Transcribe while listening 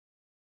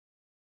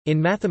In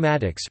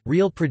mathematics,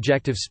 real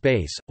projective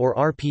space, or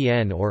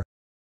RPN or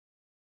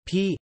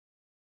P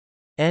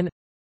n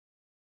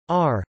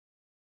R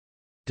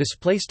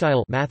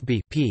 _mathb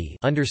P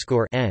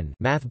 _n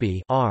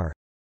mathb R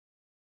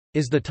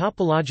is the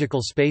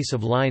topological space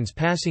of lines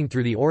passing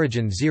through the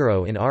origin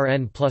 0 in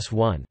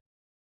Rn+1.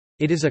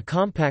 It is a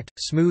compact,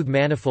 smooth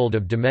manifold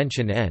of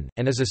dimension n,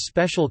 and is a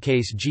special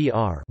case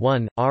GR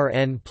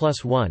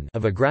Rn+1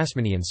 of a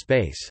Grassmannian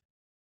space.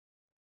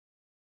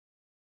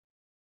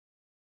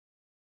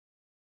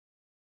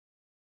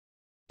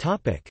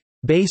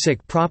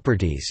 Basic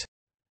properties.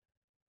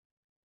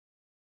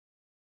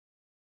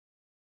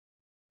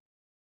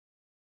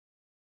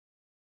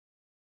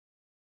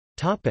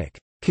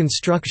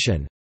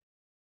 Construction.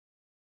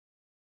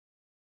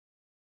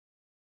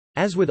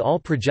 As with all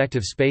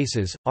projective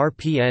spaces,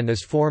 Rpn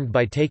is formed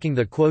by taking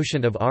the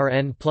quotient of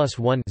Rn plus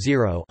 1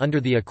 0 under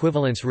the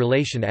equivalence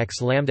relation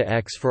x lambda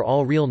x for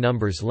all real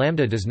numbers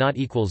lambda does not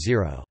equal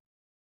 0.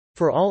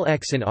 For all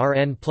x in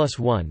Rn plus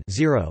 1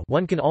 0,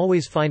 one can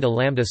always find a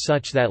lambda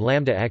such that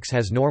lambda x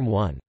has norm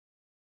 1.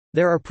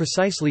 There are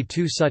precisely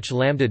two such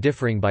lambda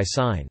differing by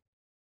sign.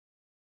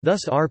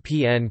 Thus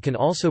Rpn can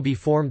also be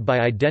formed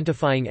by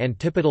identifying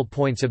antipodal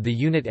points of the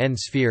unit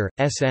n-sphere,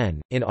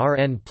 Sn, in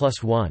Rn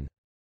plus 1.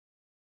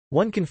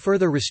 One can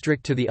further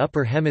restrict to the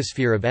upper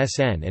hemisphere of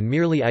Sn and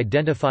merely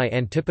identify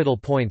antipodal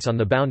points on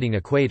the bounding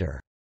equator.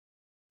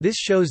 This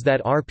shows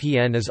that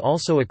Rpn is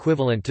also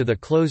equivalent to the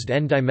closed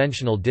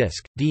n-dimensional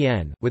disk,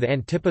 Dn, with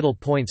antipodal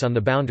points on the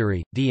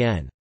boundary,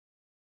 Dn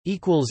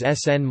equals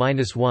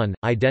Sn-1,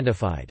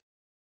 identified.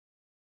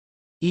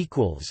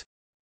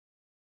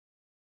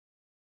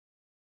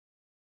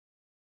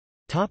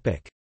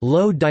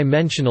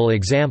 Low-dimensional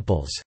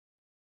examples.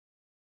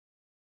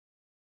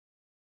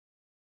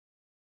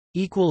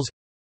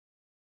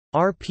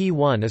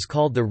 Rp1 is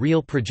called the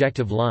real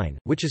projective line,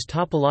 which is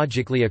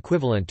topologically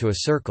equivalent to a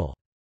circle.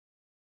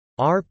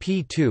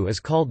 Rp2 is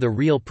called the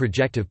real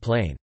projective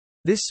plane.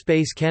 This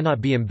space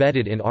cannot be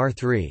embedded in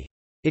R3.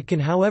 It can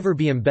however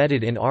be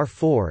embedded in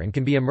R4 and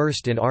can be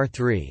immersed in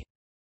R3.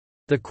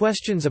 The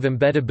questions of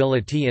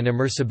embeddability and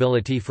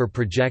immersibility for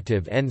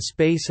projective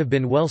n-space have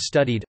been well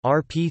studied.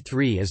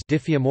 Rp3 is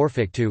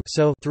diffeomorphic to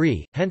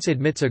SO3, hence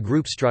admits a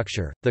group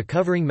structure. The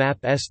covering map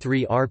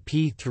S3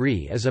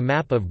 Rp3 is a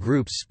map of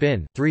groups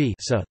spin 3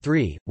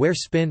 SO3, where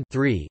spin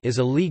 3 is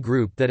a Lie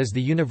group that is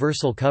the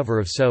universal cover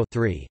of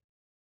SO3.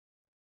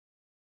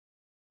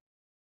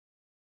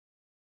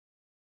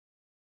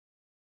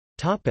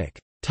 Topic: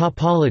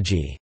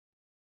 Topology.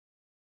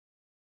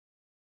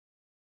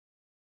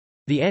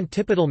 The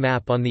antipodal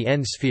map on the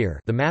n-sphere,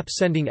 the map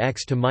sending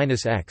x to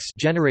 -x,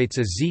 generates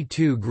a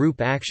Z2 group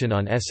action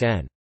on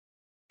Sn.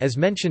 As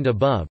mentioned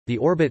above, the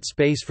orbit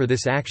space for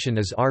this action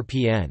is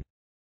Rpn.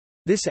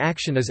 This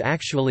action is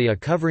actually a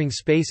covering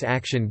space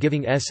action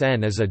giving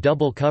Sn as a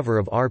double cover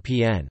of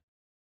Rpn.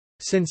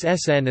 Since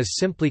Sn is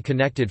simply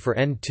connected for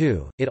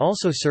n2, it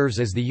also serves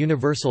as the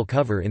universal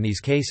cover in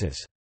these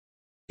cases.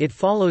 It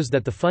follows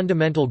that the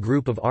fundamental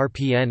group of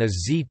Rpn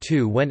is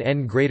Z2 when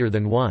n greater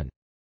than 1.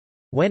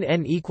 When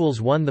n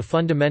equals 1, the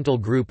fundamental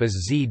group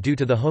is Z due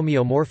to the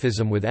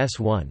homeomorphism with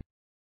S1.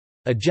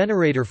 A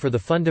generator for the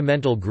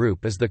fundamental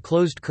group is the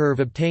closed curve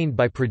obtained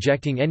by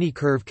projecting any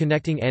curve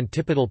connecting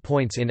antipodal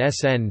points in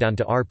Sn down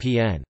to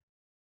Rpn.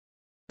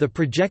 The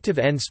projective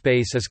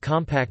n-space is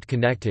compact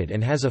connected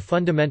and has a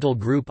fundamental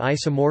group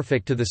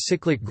isomorphic to the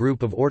cyclic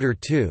group of order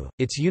 2.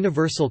 Its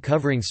universal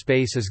covering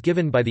space is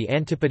given by the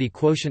antipody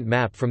quotient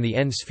map from the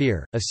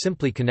n-sphere, a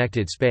simply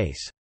connected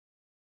space.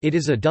 It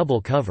is a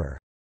double cover.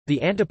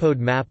 The antipode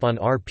map on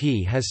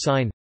Rp has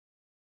sign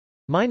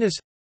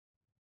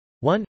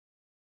 -1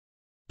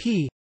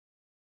 p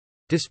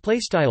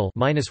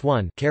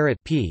 _(-1)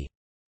 p,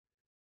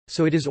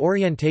 so it is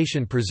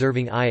orientation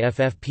preserving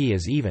IFFP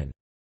as even.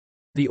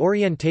 The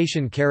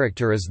orientation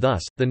character is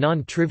thus the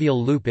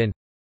non-trivial loop in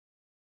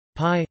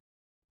pi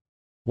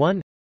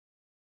 1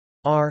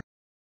 r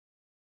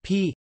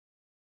p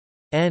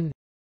n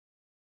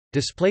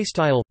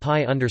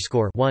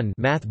 _pi_1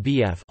 math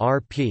bf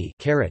rp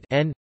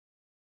n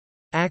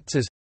acts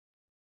as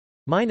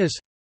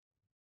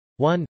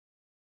 -1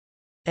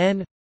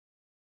 n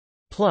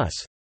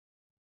plus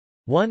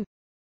 1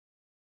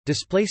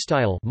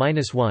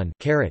 _(-1)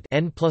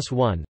 n plus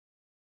 1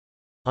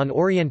 on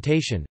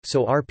orientation,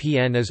 so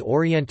Rpn is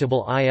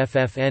orientable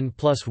if n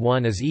plus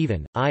 1 is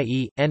even,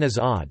 i.e., n is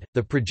odd.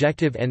 The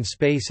projective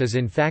n-space is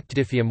in fact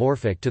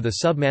diffeomorphic to the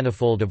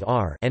submanifold of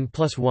R n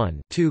plus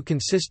 1 2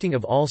 consisting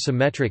of all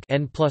symmetric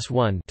n plus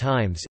 1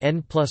 times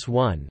n plus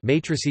 1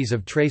 matrices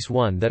of trace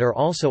 1 that are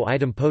also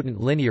idempotent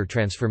linear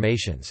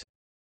transformations.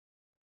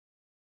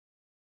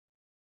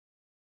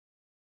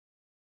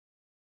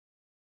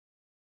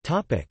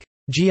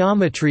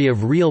 Geometry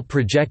of real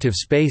projective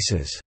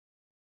spaces.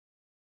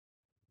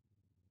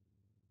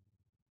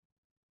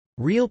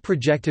 Real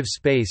projective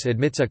space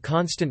admits a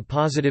constant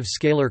positive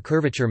scalar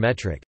curvature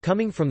metric,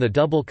 coming from the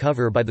double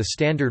cover by the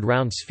standard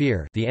round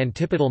sphere. The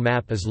antipodal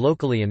map is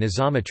locally an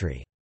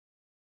isometry.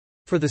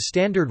 For the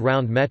standard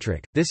round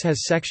metric, this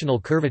has sectional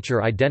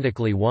curvature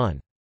identically 1.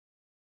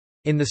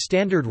 In the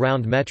standard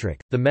round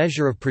metric, the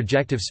measure of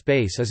projective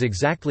space is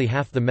exactly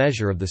half the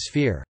measure of the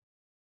sphere.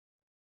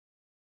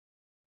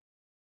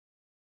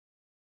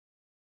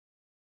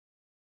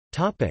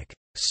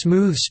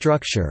 Smooth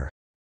structure.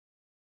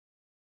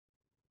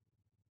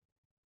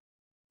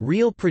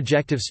 Real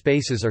projective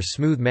spaces are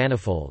smooth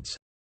manifolds.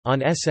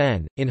 On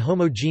Sn, in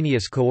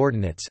homogeneous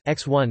coordinates,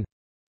 x1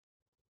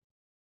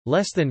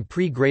 less than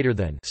pre greater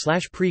than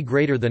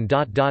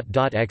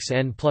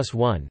xn plus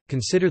 1,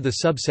 consider the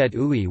subset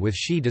UI with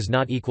xi does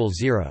not equal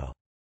 0.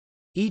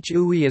 Each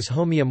UI is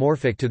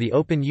homeomorphic to the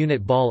open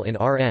unit ball in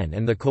Rn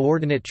and the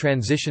coordinate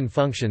transition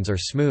functions are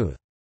smooth.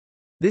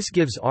 This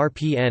gives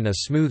Rpn a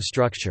smooth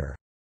structure.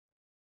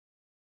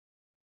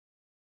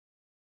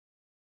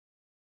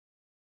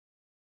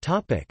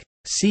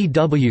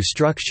 CW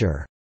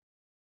structure.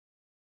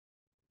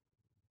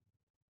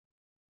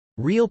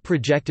 Real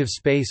projective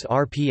space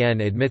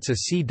Rpn admits a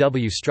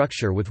CW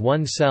structure with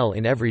one cell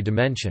in every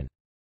dimension.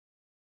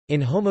 In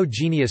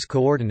homogeneous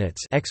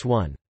coordinates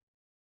x1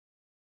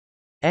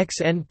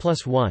 xn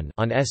plus 1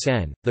 on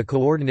Sn, the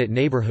coordinate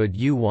neighborhood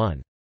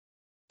U1.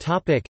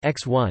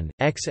 x1,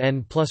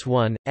 xn plus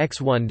 1,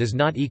 x1 does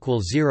not equal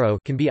 0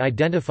 can be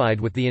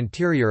identified with the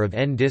interior of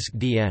n-disk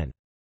Dn.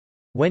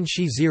 When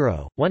xi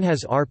 0, one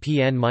has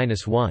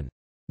Rpn-1.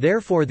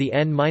 Therefore the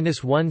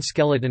n-1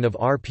 skeleton of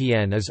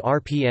Rpn is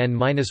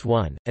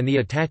Rpn-1, and the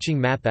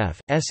attaching map F,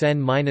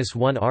 Sn-1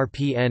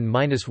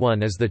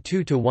 Rpn-1 is the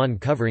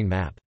 2-to-1 covering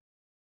map.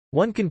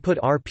 One can put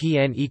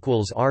Rpn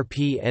equals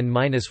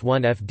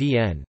Rpn-1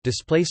 Fdn,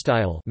 display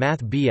style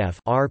math BF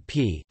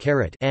Rp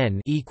caret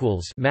n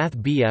equals math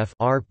BF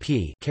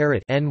Rp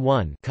caret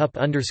n1 cup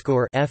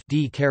underscore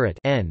Fd caret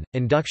n.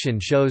 Induction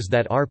shows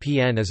that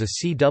Rpn is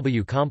a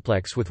CW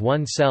complex with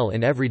one cell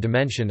in every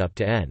dimension up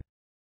to n.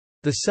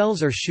 The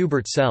cells are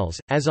Schubert cells,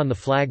 as on the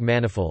flag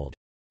manifold.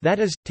 That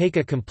is, take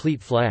a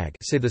complete flag,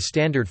 say the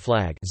standard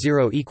flag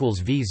 0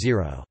 equals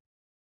V0.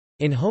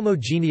 In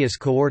homogeneous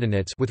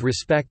coordinates with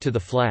respect to the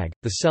flag,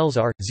 the cells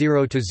are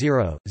 0 to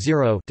 0,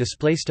 0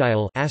 display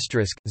style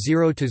asterisk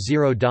 0 to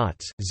 0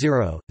 dots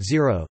 0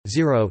 0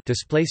 0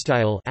 display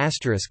style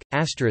asterisk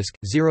asterisk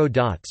 0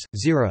 dots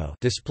 0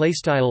 display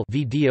style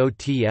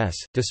VDOTS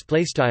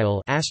display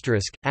style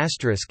asterisk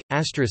asterisk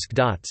asterisk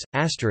dots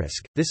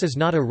asterisk. This is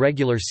not a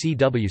regular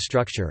CW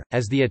structure,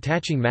 as the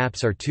attaching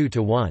maps are 2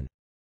 to 1.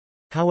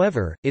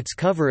 However, its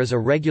cover is a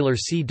regular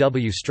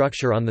CW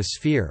structure on the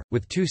sphere,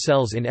 with two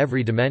cells in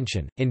every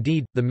dimension,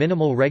 indeed, the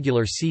minimal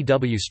regular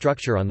CW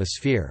structure on the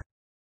sphere.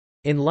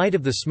 In light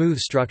of the smooth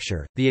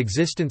structure, the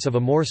existence of a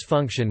Morse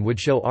function would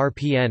show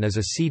Rpn as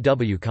a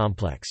CW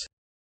complex.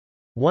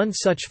 One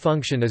such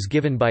function is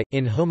given by,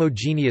 in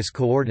homogeneous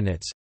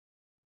coordinates,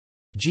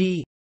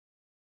 g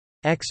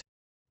x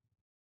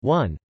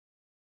 1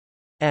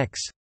 x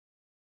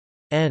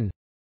n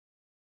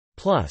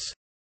plus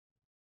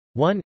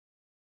 1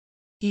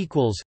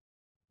 equals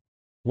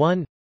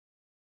 1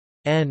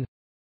 n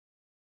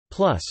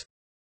plus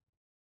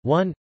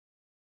 1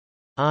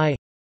 I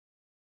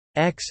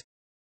x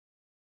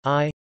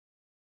I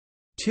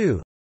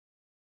 2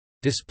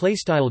 display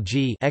style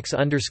g x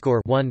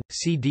underscore 1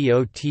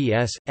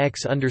 cdots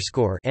x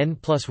underscore n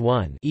plus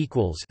 1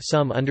 equals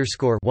sum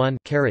underscore 1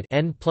 caret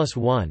n plus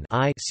 1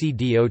 I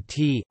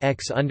cdot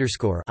x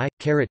underscore I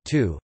caret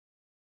 2.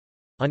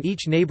 On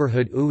each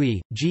neighborhood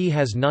UI, G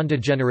has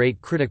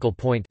nondegenerate critical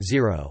point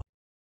 0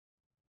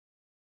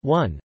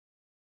 1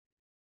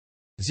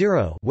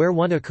 0 where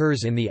 1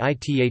 occurs in the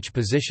ith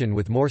position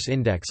with Morse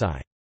index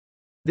I.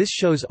 This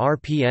shows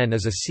Rpn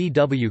as a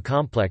CW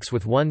complex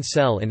with one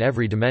cell in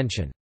every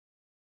dimension.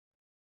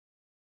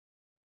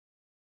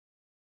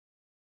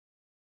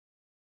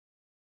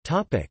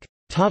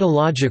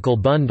 Tautological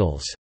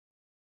bundles.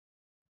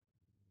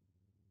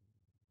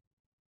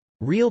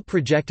 Real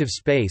projective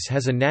space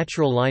has a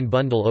natural line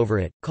bundle over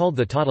it, called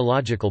the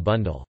tautological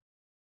bundle.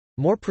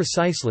 More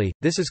precisely,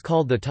 this is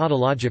called the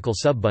tautological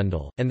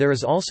subbundle, and there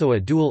is also a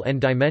dual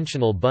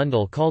n-dimensional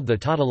bundle called the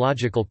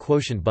tautological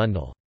quotient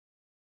bundle.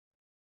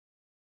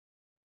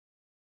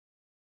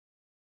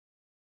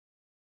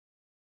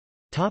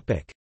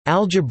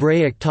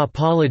 Algebraic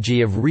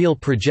topology of real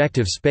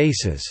projective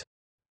spaces.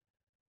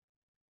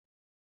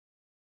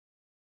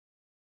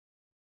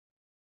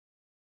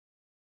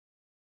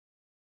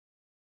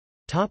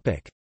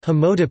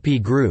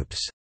 Homotopy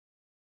groups.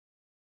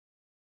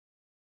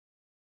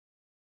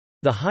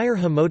 The higher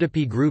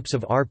homotopy groups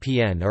of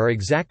Rpn are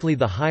exactly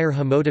the higher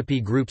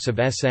homotopy groups of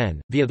Sn,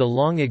 via the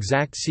long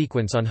exact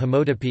sequence on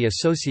homotopy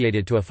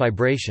associated to a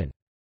fibration.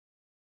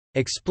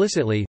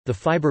 Explicitly, the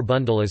fiber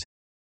bundle is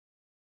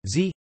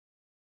Z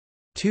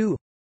 2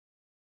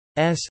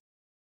 S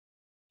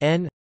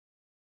N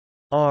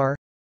R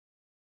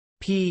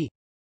P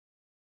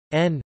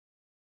N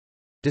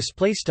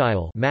display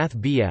style math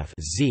BF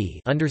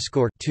Z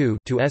underscore 2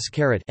 to S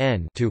caret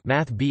N to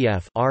math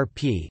BF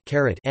RP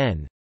caret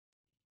N.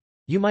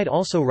 You might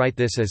also write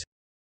this as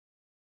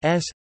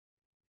S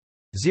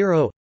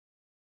 0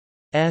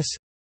 S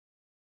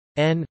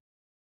N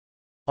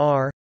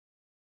R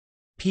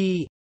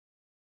P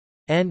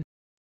N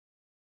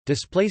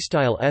display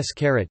style s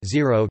caret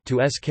 0 to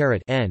s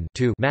caret n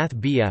to math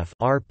BF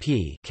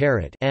RP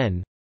caret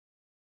n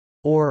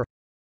or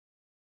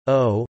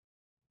O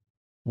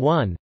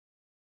 1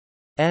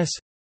 s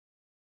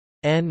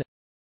n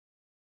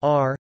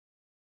r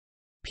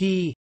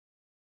p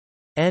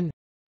n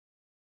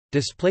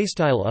display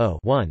style O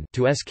 1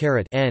 to s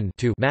caret n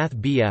to math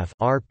BF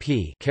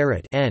RP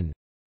caret n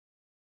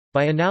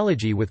by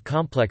analogy with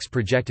complex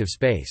projective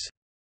space.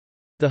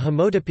 The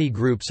homotopy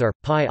groups are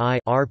pi I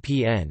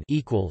RPN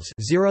equals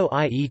 0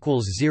 I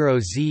equals 0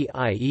 Z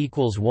I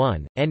equals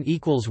 1 n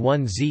equals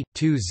 1 Z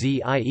 2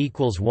 Z I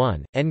equals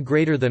 1 n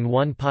greater than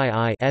 1 pi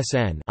I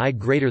SN I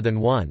greater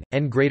than 1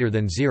 n greater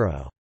than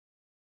 0.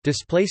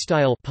 Display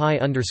style pi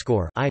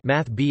underscore I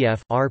math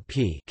BF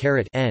RP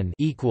caret n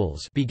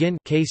equals begin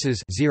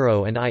cases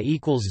 0 and I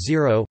equals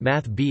 0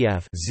 math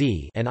BF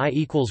Z and I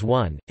equals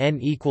 1 n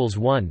equals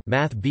 1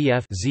 math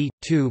BF Z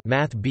 2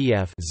 math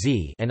BF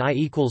Z and I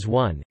equals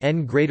 1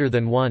 n greater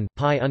than 1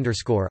 pi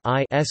underscore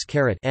I s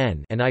caret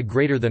n and I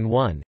greater than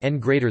 1 n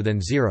greater than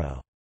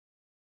 0.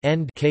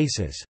 End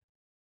cases.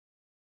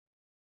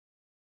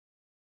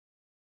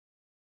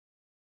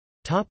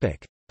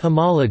 Topic: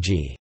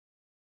 Homology.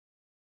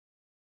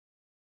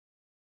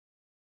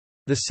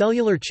 The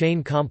cellular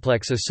chain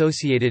complex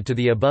associated to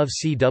the above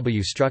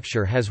CW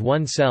structure has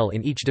one cell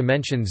in each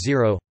dimension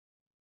 0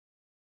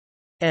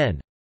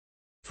 n.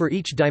 For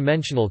each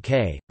dimensional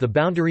k, the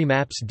boundary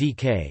maps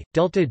dk,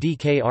 delta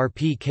dk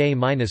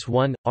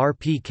rpk-1,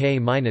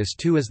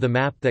 rpk-2 is the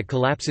map that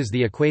collapses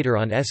the equator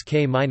on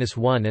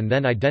sk-1 and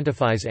then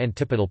identifies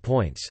antipodal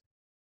points.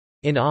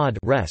 In odd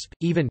resp,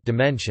 even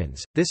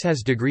dimensions, this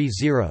has degree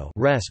 0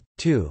 resp.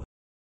 2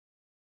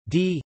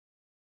 d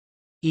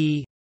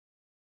e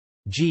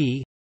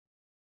G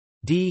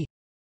D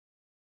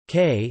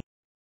K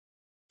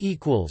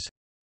equals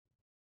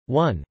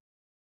 1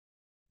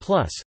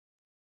 plus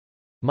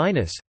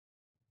minus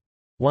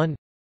 1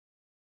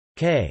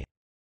 K.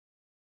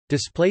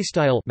 Display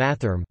style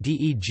mathrm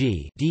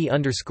DEG D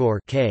underscore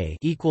K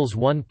equals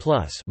 1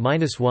 plus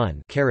minus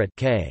 1 caret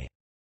K.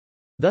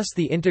 Thus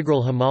the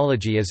integral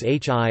homology is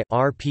HI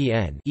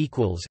RPN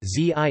equals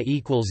ZI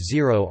equals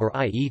 0 or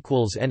I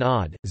equals n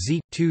odd,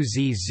 Z 2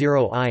 Z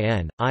 0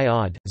 IN, I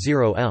odd,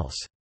 0 else.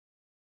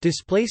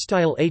 Display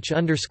style H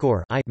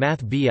underscore I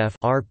math BF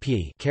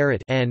RP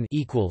caret n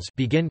equals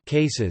begin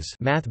cases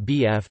math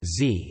BF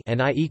Z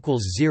and I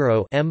equals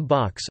 0 M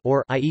box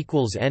or I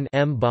equals n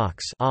M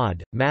box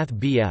odd math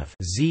BF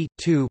Z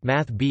 2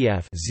 math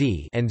BF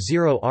Z and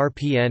 0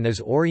 RPN is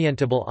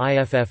orientable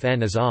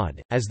IFFN is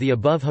odd, as the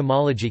above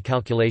homology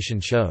calculation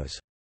shows.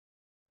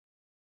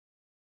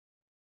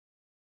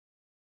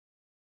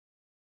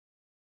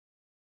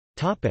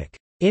 Topic: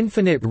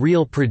 Infinite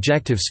real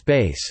projective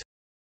space.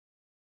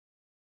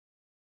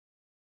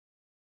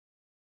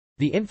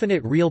 The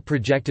infinite real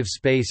projective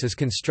space is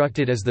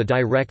constructed as the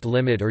direct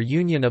limit or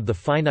union of the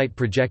finite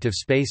projective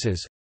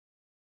spaces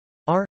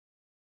R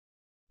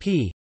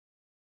P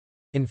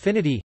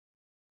infinity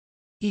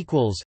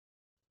equals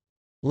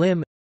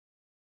lim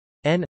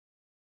n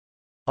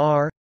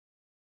R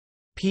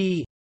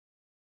P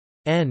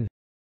n.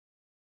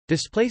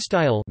 Display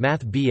style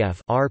math BF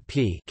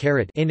RP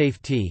caret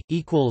inft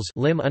equals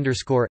lim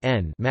underscore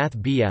n math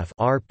BF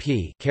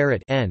RP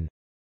caret n.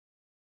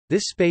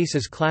 This space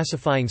is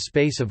classifying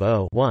space of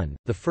O(1),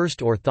 the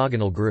first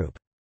orthogonal group.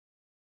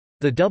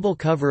 The double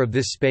cover of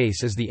this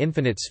space is the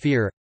infinite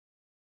sphere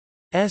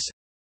S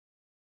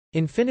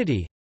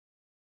infinity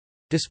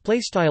display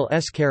style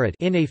S caret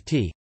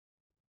inft,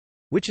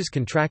 which is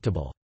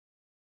contractible.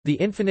 The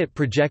infinite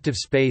projective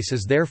space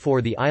is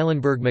therefore the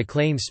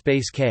Eilenberg-MacLane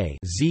space K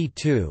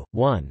Z2,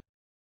 1.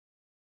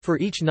 For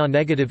each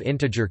non-negative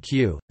integer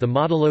q, the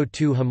modulo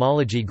 2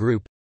 homology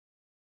group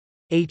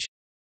H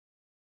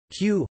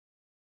q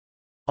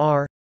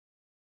R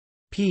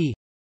P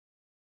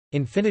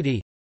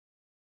infinity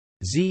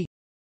Z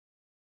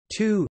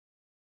 2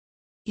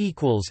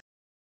 equals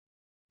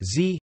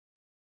Z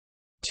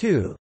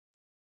 2.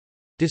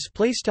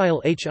 Display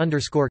style H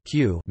underscore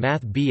q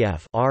math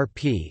BF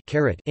RP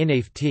caret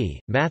inft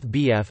math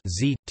BF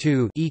Z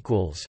 2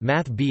 equals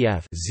math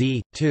BF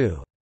Z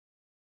 2.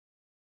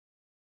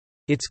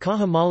 Its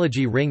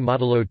cohomology ring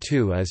modulo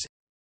 2 is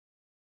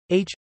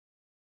H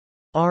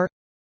R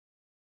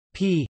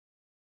P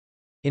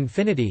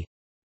infinity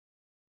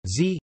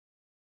Z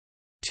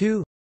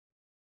 2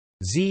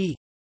 Z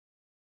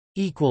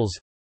equals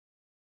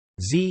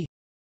Z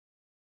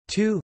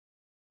 2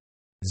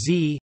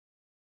 Z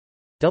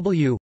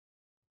W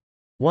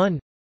 1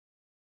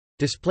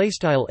 display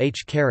style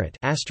H caret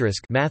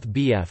asterisk math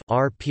BF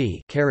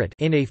RP caret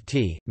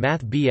inft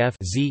math BF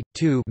Z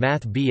 2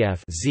 math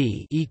BF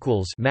Z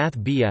equals math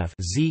BF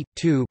Z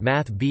 2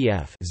 math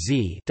BF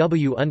Z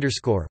W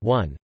underscore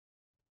 1,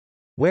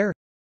 where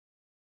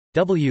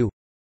W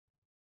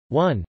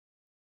 1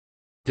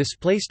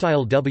 display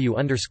style W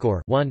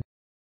underscore 1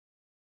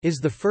 is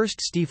the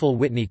first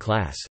Stiefel-Whitney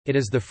class. It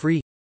is the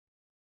free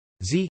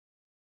Z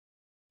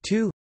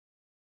 2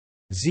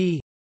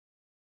 Z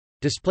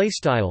Display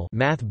style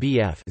Math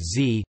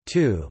z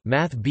 2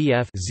 Math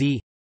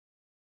z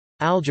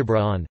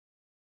algebra on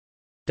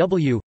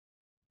W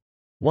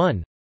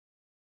 1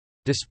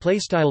 display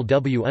style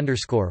W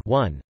underscore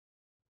 1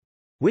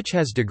 which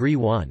has degree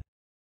 1.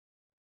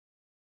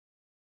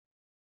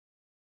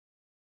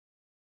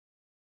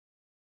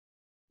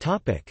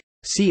 Topic.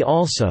 See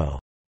also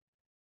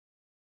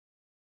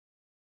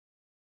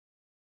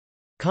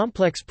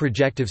complex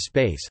projective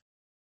space,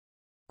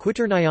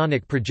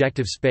 quaternionic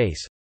projective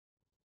space,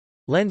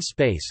 lens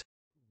space,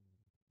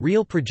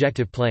 real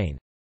projective plane.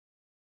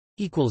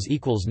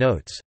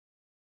 Notes